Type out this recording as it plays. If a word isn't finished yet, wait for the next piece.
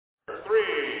3,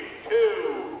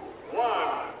 2, 1.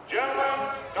 Gentlemen,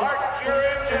 start your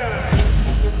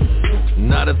engines.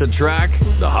 Not at the track?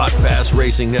 The Hot Pass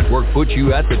Racing Network puts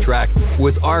you at the track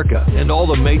with ARCA and all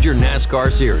the major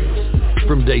NASCAR series.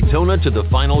 From Daytona to the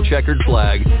final checkered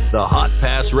flag, the Hot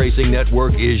Pass Racing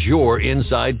Network is your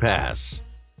inside pass.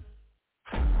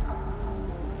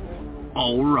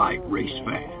 All right, race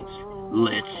fans,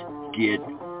 let's get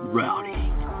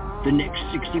rowdy. The next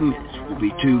 60 minutes will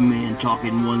be two men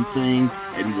talking one thing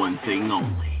and one thing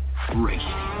only,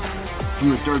 racing. From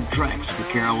the dirt tracks of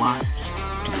the Carolinas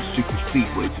to the super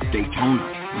speedways of Daytona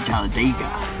and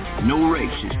Talladega, no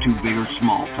race is too big or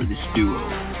small for this duo.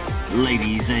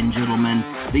 Ladies and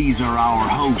gentlemen, these are our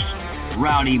hosts,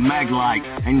 Rowdy Maglite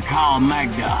and Kyle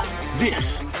Magda. This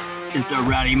is the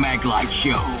Rowdy Maglite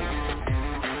Show.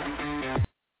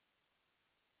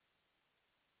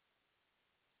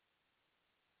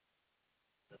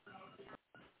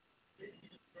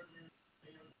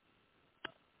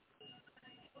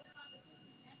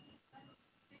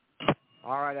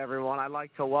 All right, everyone. I'd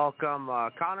like to welcome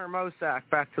Connor Mosack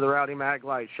back to the Rowdy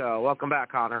Maglite Show. Welcome back,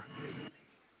 Connor.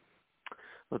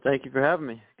 Well, thank you for having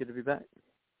me. Good to be back.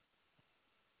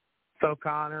 So,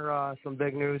 Connor, some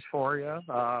big news for you.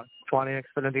 20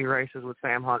 Xfinity races with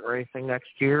Sam Hunt Racing next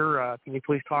year. Can you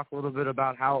please talk a little bit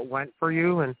about how it went for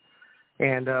you, and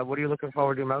what are you looking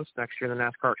forward to most next year in the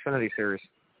NASCAR Xfinity Series?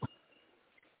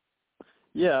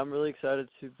 Yeah, I'm really excited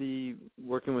to be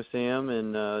working with Sam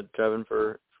and driving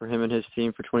for him and his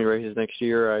team for 20 races next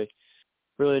year. I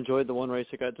really enjoyed the one race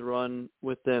I got to run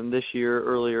with them this year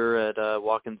earlier at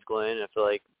Watkins Glen. I feel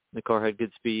like the car had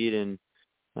good speed and,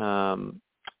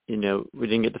 we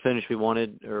didn't get the finish we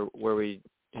wanted or where we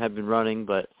had been running,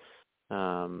 but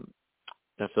I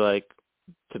feel like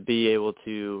to be able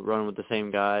to run with the same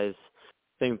guys,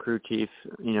 same crew chief,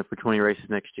 for 20 races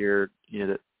next year,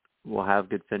 that we'll have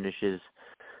good finishes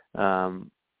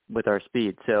with our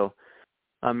speed. So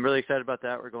I'm really excited about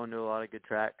that. We're going to a lot of good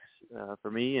tracks for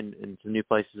me and some new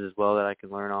places as well that I can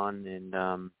learn on. And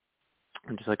I'm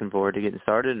just looking forward to getting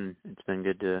started. And it's been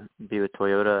good to be with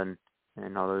Toyota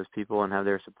and all those people and have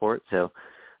their support. So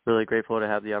really grateful to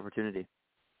have the opportunity.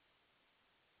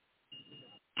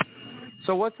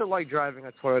 So what's it like driving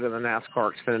a Toyota in the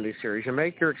NASCAR Xfinity Series? You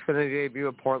make your Xfinity debut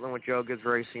at Portland with Joe Gibbs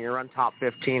Racing. You're on top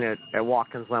 15 at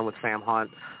Watkins Glen with Sam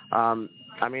Hunt.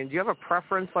 Do you have a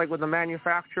preference, like, with the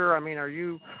manufacturer? Are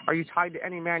you tied to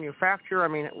any manufacturer?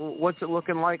 What's it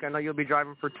looking like? I know you'll be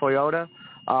driving for Toyota.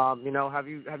 Have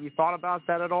you thought about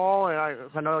that at all? And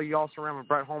I know you also ran with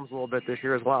Brett Holmes a little bit this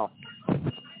year as well.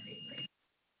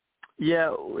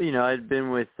 Yeah, I'd been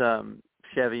with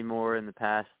Chevy more in the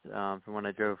past from when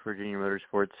I drove for Junior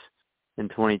Motorsports in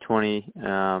 2020, but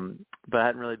I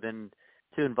hadn't really been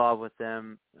too involved with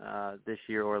them this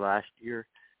year or last year.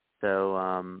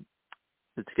 So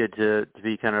it's good to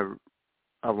be kind of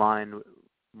aligned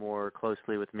more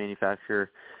closely with the manufacturer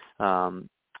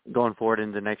going forward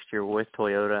into next year with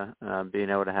Toyota, being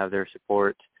able to have their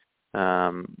support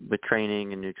with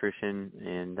training and nutrition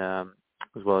and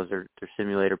as well as their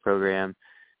simulator program.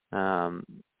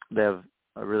 They have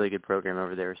a really good program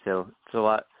over there. So it's a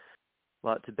lot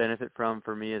to benefit from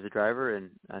for me as a driver, and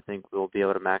I think we'll be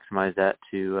able to maximize that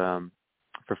to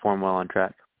perform well on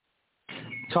track.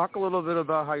 Talk a little bit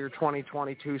about how your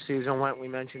 2022 season went. We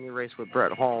mentioned you raced with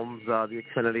Brett Holmes, the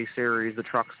Xfinity Series, the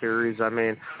Truck Series.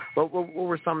 What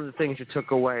were some of the things you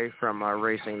took away from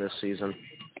racing this season?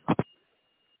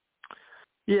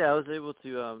 Yeah, I was able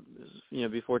to,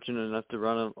 be fortunate enough to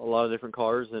run a lot of different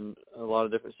cars and a lot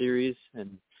of different series.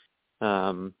 And,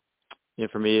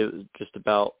 for me, it was just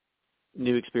about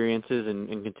new experiences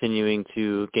and continuing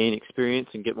to gain experience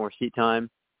and get more seat time.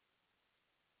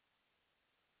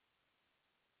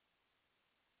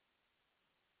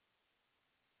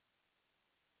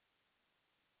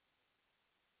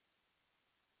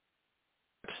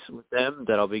 With them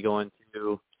that I'll be going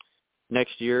to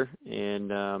next year, and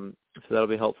so that'll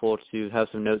be helpful to have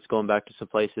some notes going back to some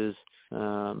places.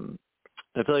 I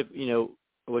feel like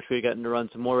I wish we had gotten to run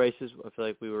some more races. I feel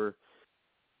like we were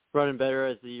running better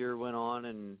as the year went on,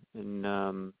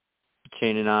 and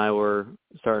Shane and I were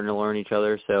starting to learn each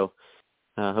other. So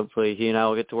hopefully he and I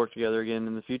will get to work together again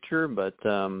in the future. But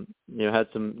had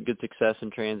some good success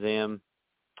in Trans Am.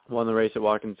 Won the race at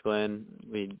Watkins Glen.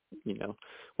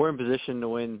 We're in position to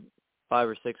win 5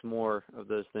 or 6 more of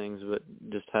those things, but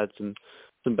just had some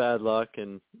bad luck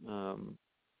and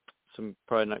some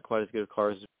probably not quite as good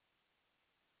cars.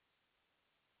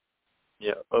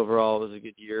 Yeah, overall it was a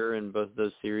good year in both of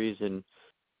those series, and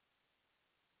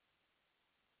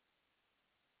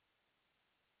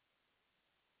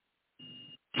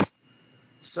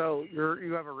So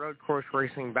you have a road course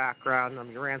racing background.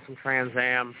 You ran some Trans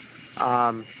Am.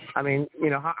 I mean,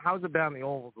 how's it been on the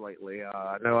ovals lately?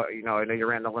 I know you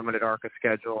ran the limited ARCA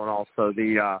schedule and also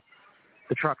the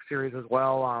Truck Series as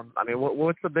well. I mean,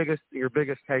 what's your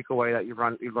biggest takeaway that you've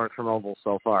learned from ovals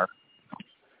so far?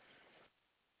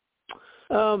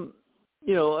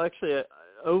 Actually,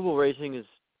 oval racing is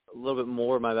a little bit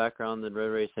more my background than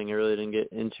road racing. I really didn't get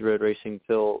into road racing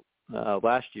till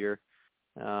last year.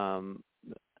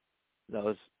 That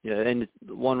was, and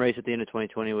one race at the end of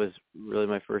 2020 was really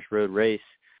my first road race.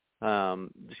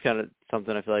 Just kind of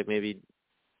something I feel like maybe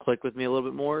clicked with me a little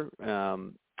bit more.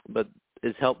 But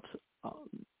it's helped. I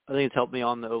think it's helped me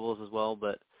on the ovals as well.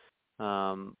 But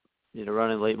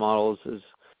running late models is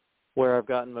where I've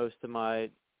gotten most of my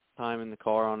time in the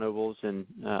car on ovals, and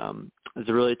it's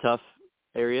a really tough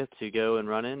area to go and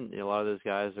run in. A lot of those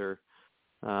guys are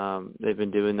they've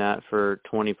been doing that for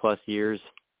 20 plus years,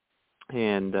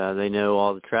 and they know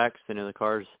all the tracks, they know the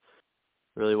cars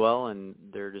really well, and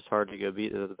they're just hard to go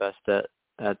beat. They're the best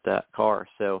at that car.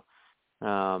 So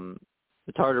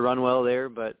it's hard to run well there,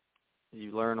 but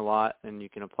you learn a lot, and you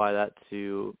can apply that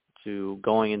to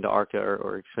going into ARCA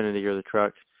or Xfinity or the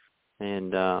trucks,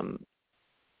 and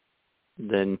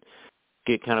then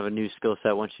get kind of a new skill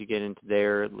set once you get into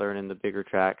there, learning the bigger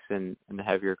tracks and the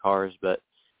heavier cars. But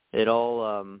it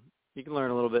all you can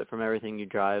learn a little bit from everything you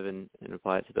drive and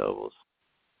apply it to the ovals.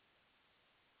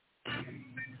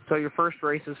 So your first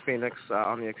race is Phoenix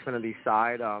on the Xfinity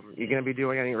side. You going to be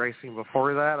doing any racing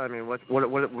before that? I mean, what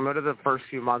are the first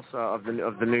few months of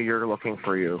the new year looking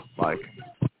for you like?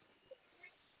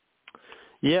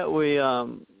 Yeah,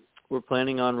 we're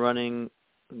planning on running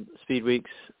speed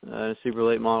weeks, super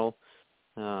late model.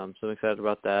 So I'm excited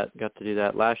about that. Got to do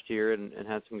that last year and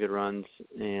had some good runs,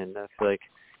 and I feel like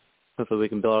hopefully we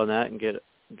can build on that and get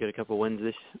a couple wins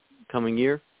this coming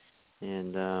year.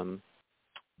 And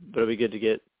but it'll be good to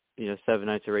get 7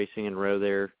 nights of racing in a row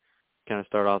there, kind of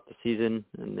start off the season,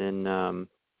 and then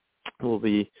we'll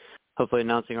be hopefully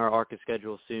announcing our ARCA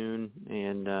schedule soon,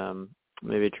 and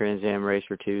maybe a Trans Am race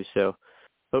or two. So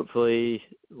hopefully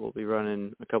we'll be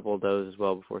running a couple of those as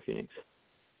well before Phoenix.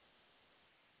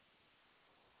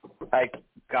 Hey,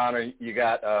 Connor, you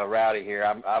got Rowdy here.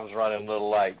 I was running a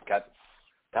little late, got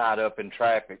tied up in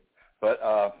traffic. But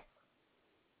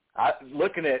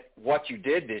looking at what you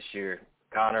did this year,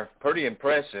 Connor, pretty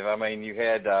impressive. I mean, you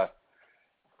had the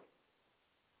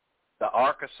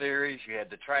ARCA series, you had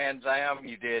the Trans Am,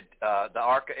 you did the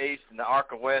ARCA East and the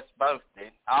ARCA West, both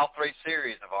did, all 3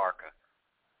 series of ARCA.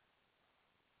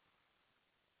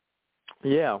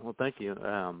 Yeah, well, thank you.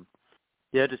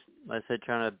 Just like I said,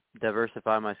 trying to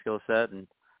diversify my skill set and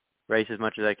race as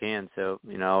much as I can. So,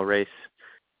 I'll race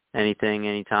anything,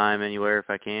 anytime, anywhere if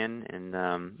I can. And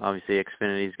obviously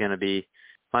Xfinity is going to be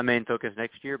my main focus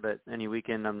next year, but any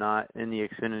weekend I'm not in the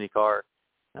Xfinity car,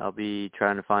 I'll be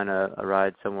trying to find a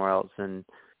ride somewhere else, and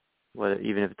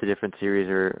even if it's a different series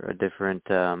or a different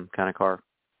kind of car.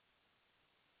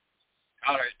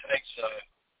 Connor, it takes a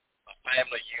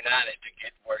family united to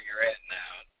get where you're at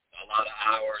now. A lot of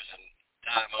hours and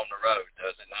time on the road,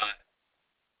 does it not?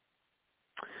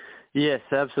 Yes,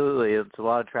 absolutely. It's a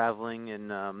lot of traveling and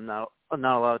not a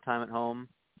lot of time at home.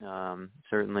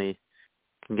 Certainly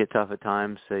can get tough at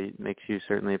times, so it makes you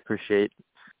certainly appreciate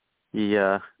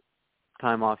the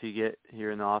time off you get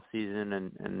here in the off season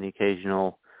and the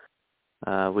occasional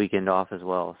weekend off as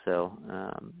well. So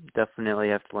definitely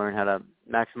have to learn how to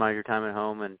maximize your time at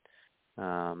home and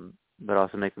but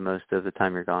also make the most of the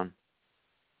time you're gone.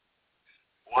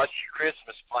 What's your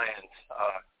Christmas plans,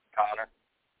 Connor?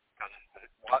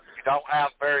 You don't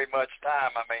have very much time.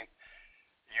 I mean,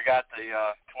 you got the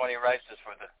 20 races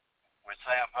with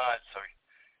Sam Hunt, so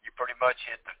you pretty much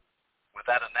with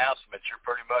that announcement, you're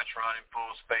pretty much running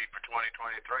full speed for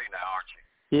 2023 now, aren't you?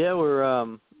 Yeah,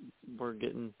 we're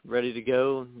getting ready to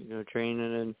go.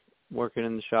 Training and working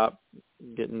in the shop,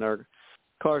 getting our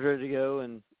cars ready to go,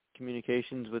 and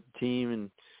communications with the team,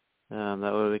 and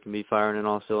that way we can be firing in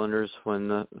all cylinders when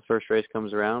the first race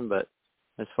comes around. But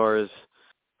as far as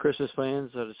Christmas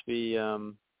plans, I'll just be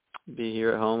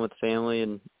here at home with the family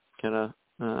and kind of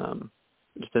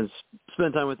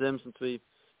spend time with them since we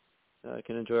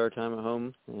can enjoy our time at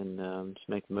home and just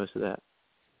make the most of that.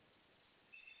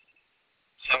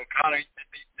 So, Connor,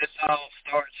 this all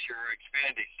starts, your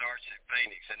Xfinity starts at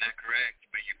Phoenix, isn't that correct? To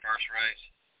be your first race?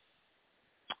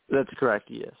 That's correct,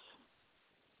 yes.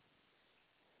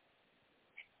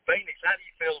 Phoenix, how do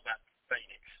you feel about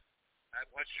Phoenix?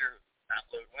 What's your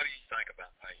outlook? What do you think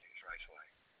about Phoenix Raceway?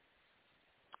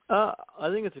 I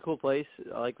think it's a cool place.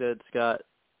 I like that it's got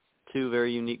 2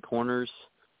 very unique corners,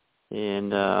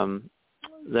 and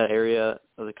that area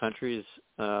the country is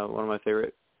one of my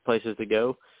favorite places to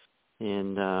go.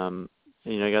 And,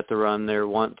 I got to run there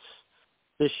once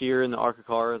this year in the ARCA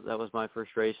car. That was my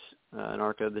first race in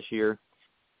ARCA this year.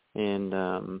 And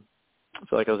I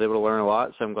feel like I was able to learn a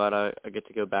lot, so I'm glad I get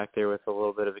to go back there with a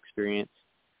little bit of experience.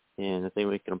 And I think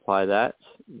we can apply that.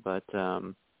 But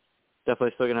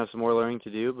definitely still going to have some more learning to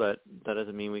do, but that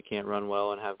doesn't mean we can't run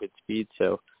well and have good speed.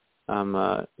 So I'm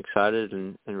excited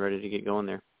and ready to get going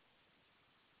there.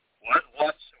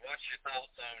 What's your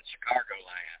thoughts on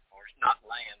Chicagoland, or not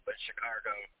land, but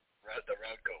Chicago, the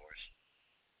road course?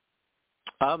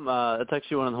 It's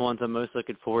actually one of the ones I'm most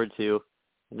looking forward to.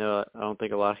 I don't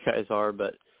think a lot of guys are,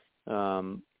 but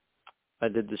I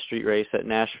did the street race at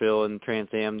Nashville and Trans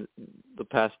Am the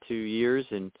past 2 years,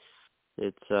 and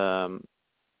it's a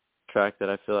track that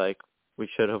I feel like we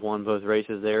should have won both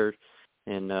races there,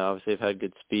 and obviously have had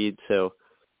good speed. So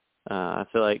I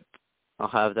feel like I'll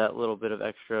have that little bit of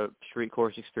extra street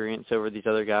course experience over these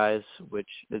other guys, which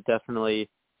is definitely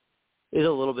is a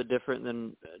little bit different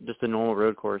than just a normal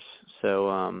road course.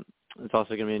 So it's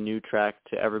also going to be a new track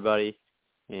to everybody,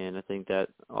 and I think that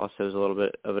also is a little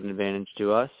bit of an advantage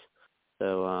to us.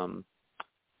 So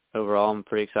overall, I'm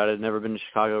pretty excited. Never been to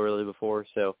Chicago really before,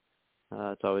 so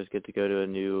it's always good to go to a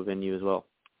new venue as well.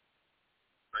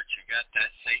 But you got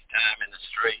that seat time in the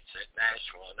streets at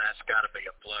Nashville, and that's got to be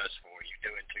a plus for you,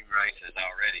 doing 2 races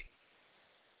already.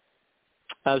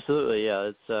 Absolutely,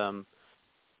 yeah. It's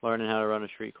learning how to run a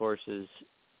street course is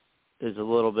a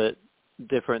little bit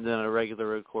different than a regular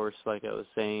road course, like I was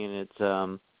saying.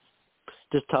 It's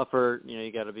just tougher.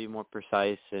 You got to be more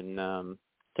precise and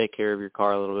take care of your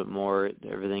car a little bit more.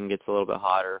 Everything gets a little bit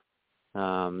hotter.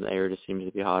 The air just seems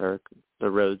to be hotter. The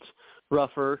road's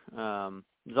rougher.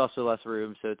 There's also less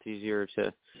room, so it's easier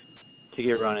to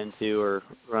get run into or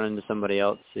run into somebody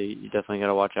else. So you definitely got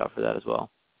to watch out for that as well.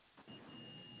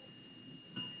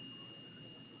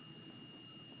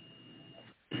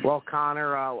 Well,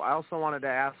 Connor, I also wanted to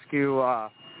ask you,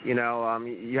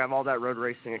 you have all that road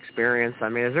racing experience. I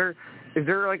mean, is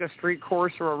there like a street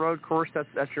course or a road course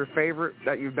that's your favorite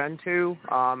that you've been to?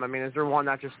 I mean, is there one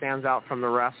that just stands out from the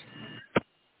rest?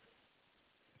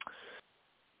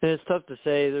 And it's tough to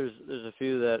say. There's a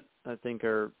few that I think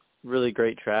are really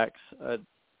great tracks. I'd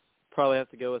probably have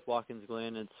to go with Watkins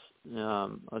Glen. It's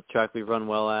a track we've run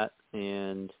well at,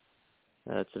 and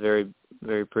it's a very,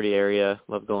 very pretty area.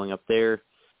 Love going up there.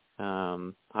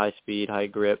 High speed, high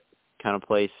grip kind of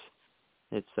place.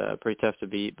 It's pretty tough to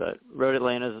beat, but Road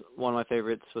Atlanta is one of my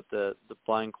favorites with the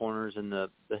flying corners and the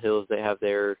hills they have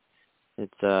there.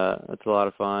 It's a lot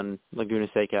of fun. Laguna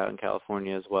Seca out in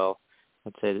California as well.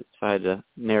 I'd say that if I had to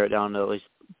narrow it down to at least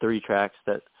 3 tracks,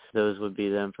 that those would be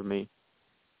them for me.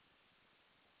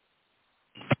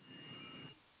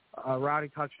 Rowdy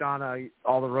touched on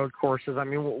all the road courses. I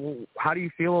mean, how do you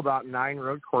feel about 9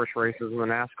 road course races in the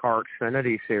NASCAR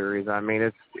Xfinity Series? I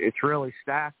mean, it's really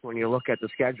stacked when you look at the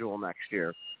schedule next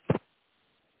year.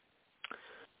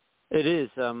 It is.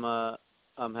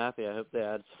 I'm happy. I hope they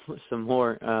add some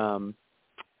more.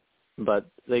 But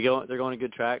they're going to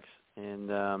good tracks,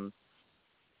 and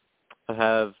I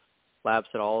have laps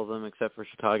at all of them except for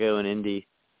Chicago and Indy.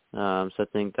 So I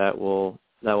think that will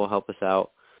help us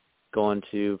out. Going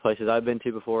to places I've been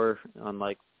to before,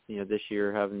 unlike this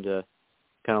year having to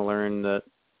kind of learn the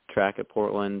track at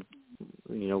Portland,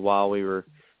 while we were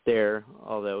there.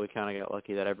 Although we kind of got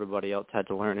lucky that everybody else had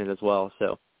to learn it as well.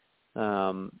 So,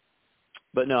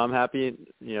 but no, I'm happy.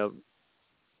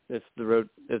 If the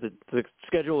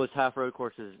schedule was half road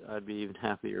courses, I'd be even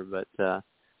happier. But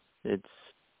it's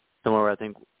somewhere where I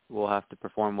think we'll have to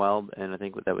perform well, and I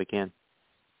think that we can.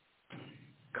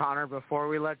 Connor, before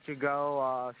we let you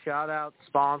go, shout out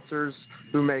sponsors.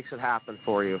 Who makes it happen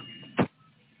for you?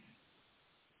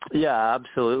 Yeah,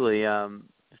 absolutely.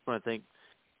 Just want to thank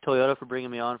Toyota for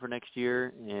bringing me on for next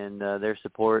year and their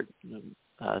support.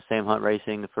 Sam Hunt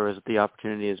Racing for the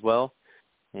opportunity as well.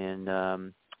 And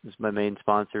this is my main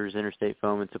sponsors: Interstate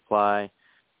Foam and Supply,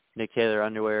 Nick Taylor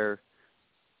Underwear,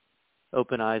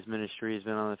 Open Eyes Ministry has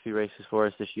been on a few races for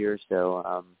us this year.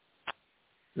 So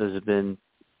those have been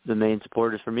the main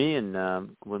supporters for me, and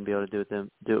wouldn't be able to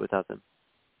do it without them.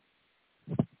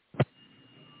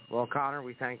 Well, Connor,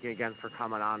 we thank you again for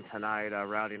coming on tonight.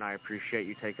 Rowdy and I appreciate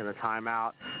you taking the time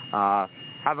out.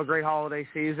 Have a great holiday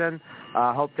season.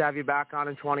 Hope to have you back on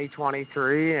in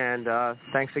 2023, and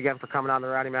thanks again for coming on the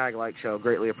Rowdy Maglite Show.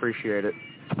 Greatly appreciate it.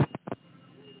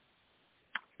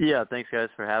 Yeah, thanks, guys,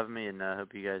 for having me, and I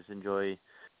hope you guys enjoy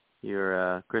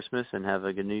your Christmas and have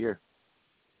a good New Year.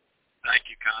 Thank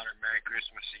you, Connor. Merry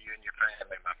Christmas to you and your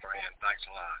family, my friend. Thanks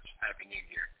a lot. Happy New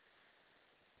Year.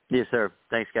 Yes, sir.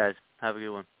 Thanks, guys. Have a good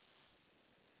one.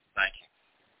 Thank you.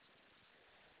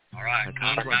 All right, At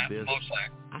times like this, Mosack.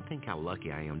 I think how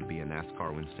lucky I am to be a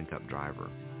NASCAR Winston Cup driver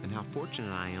and how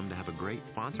fortunate I am to have a great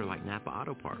sponsor like Napa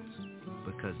Auto Parts,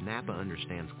 because Napa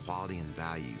understands quality and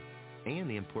value and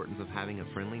the importance of having a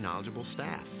friendly, knowledgeable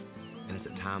staff. And it's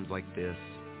at times like this,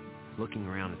 looking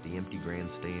around at the empty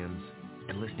grandstands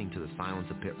and listening to the silence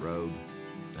of pit road,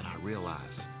 that I realize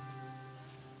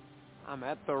I'm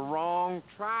at the wrong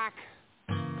track.